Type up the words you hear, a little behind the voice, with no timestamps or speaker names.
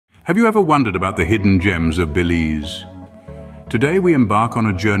Have you ever wondered about the hidden gems of Belize? Today we embark on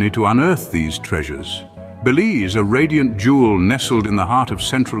a journey to unearth these treasures. Belize, a radiant jewel nestled in the heart of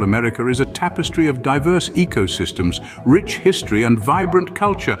Central America, is a tapestry of diverse ecosystems, rich history and vibrant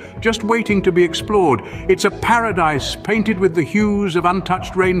culture, just waiting to be explored. It's a paradise painted with the hues of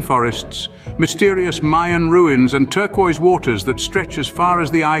untouched rainforests, mysterious Mayan ruins and turquoise waters that stretch as far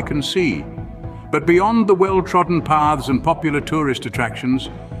as the eye can see. But beyond the well-trodden paths and popular tourist attractions,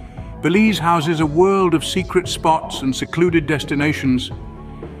 Belize houses a world of secret spots and secluded destinations.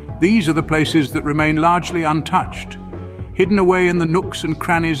 These are the places that remain largely untouched, hidden away in the nooks and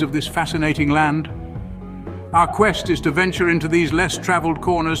crannies of this fascinating land. Our quest is to venture into these less traveled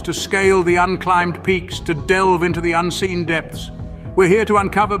corners, to scale the unclimbed peaks, to delve into the unseen depths. We're here to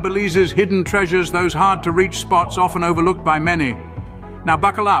uncover Belize's hidden treasures, those hard-to-reach spots often overlooked by many. Now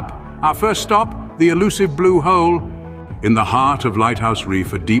buckle up. Our first stop, the elusive Blue Hole. In the heart of Lighthouse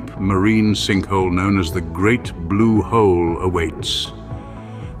Reef, a deep marine sinkhole known as the Great Blue Hole awaits.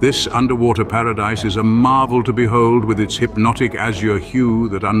 This underwater paradise is a marvel to behold, with its hypnotic azure hue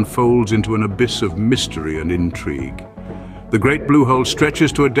that unfolds into an abyss of mystery and intrigue. The Great Blue Hole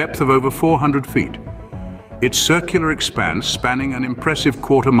stretches to a depth of over 400 feet. Its circular expanse spanning an impressive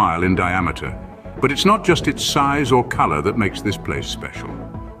quarter-mile in diameter. But it's not just its size or color that makes this place special.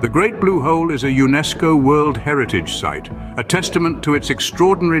 The Great Blue Hole is a UNESCO World Heritage Site, a testament to its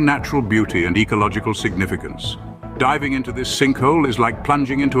extraordinary natural beauty and ecological significance. Diving into this sinkhole is like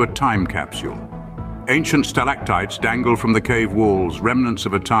plunging into a time capsule. Ancient stalactites dangle from the cave walls, remnants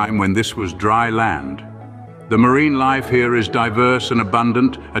of a time when this was dry land. The marine life here is diverse and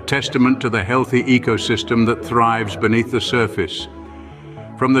abundant, a testament to the healthy ecosystem that thrives beneath the surface.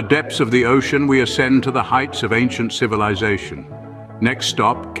 From the depths of the ocean, we ascend to the heights of ancient civilization. Next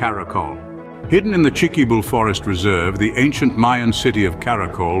stop, Caracol. Hidden in the Chiquibul Forest Reserve, the ancient Mayan city of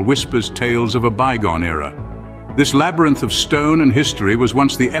Caracol whispers tales of a bygone era. This labyrinth of stone and history was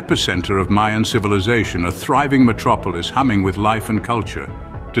once the epicenter of Mayan civilization, a thriving metropolis humming with life and culture.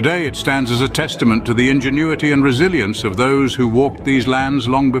 Today it stands as a testament to the ingenuity and resilience of those who walked these lands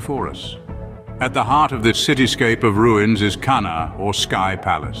long before us. At the heart of this cityscape of ruins is Cana, or Sky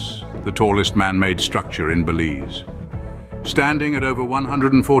Palace, the tallest man-made structure in Belize. Standing at over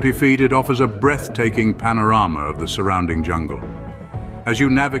 140 feet, it offers a breathtaking panorama of the surrounding jungle. As you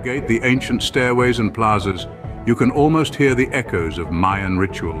navigate the ancient stairways and plazas, you can almost hear the echoes of Mayan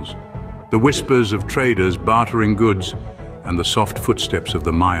rituals, the whispers of traders bartering goods, and the soft footsteps of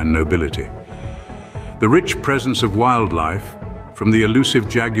the Mayan nobility. The rich presence of wildlife, from the elusive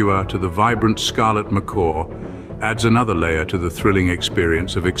jaguar to the vibrant scarlet macaw, adds another layer to the thrilling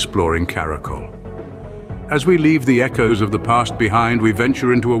experience of exploring Caracol. As we leave the echoes of the past behind, we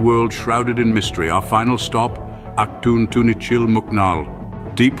venture into a world shrouded in mystery. Our final stop, Aktun Tunicil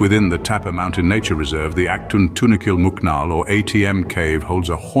Muknal. Deep within the Tapa Mountain Nature Reserve, the Aktun Tunicil Muknal, or ATM cave, holds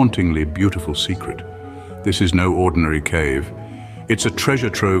a hauntingly beautiful secret. This is no ordinary cave. It's a treasure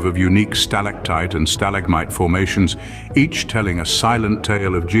trove of unique stalactite and stalagmite formations, each telling a silent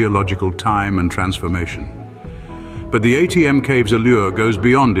tale of geological time and transformation. But the ATM cave's allure goes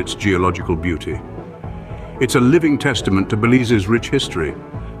beyond its geological beauty. It's a living testament to Belize's rich history,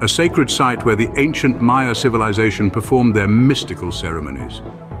 a sacred site where the ancient Maya civilization performed their mystical ceremonies.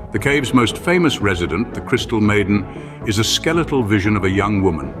 The cave's most famous resident, the Crystal Maiden, is a skeletal vision of a young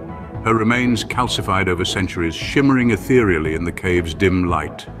woman, her remains calcified over centuries, shimmering ethereally in the cave's dim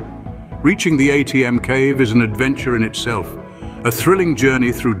light. Reaching the ATM cave is an adventure in itself, a thrilling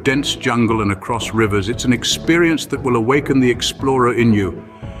journey through dense jungle and across rivers. It's an experience that will awaken the explorer in you.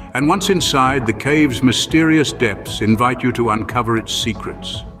 And once inside, the cave's mysterious depths invite you to uncover its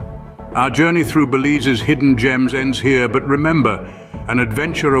secrets. Our journey through Belize's hidden gems ends here, but remember, an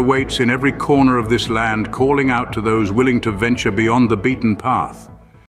adventure awaits in every corner of this land, calling out to those willing to venture beyond the beaten path.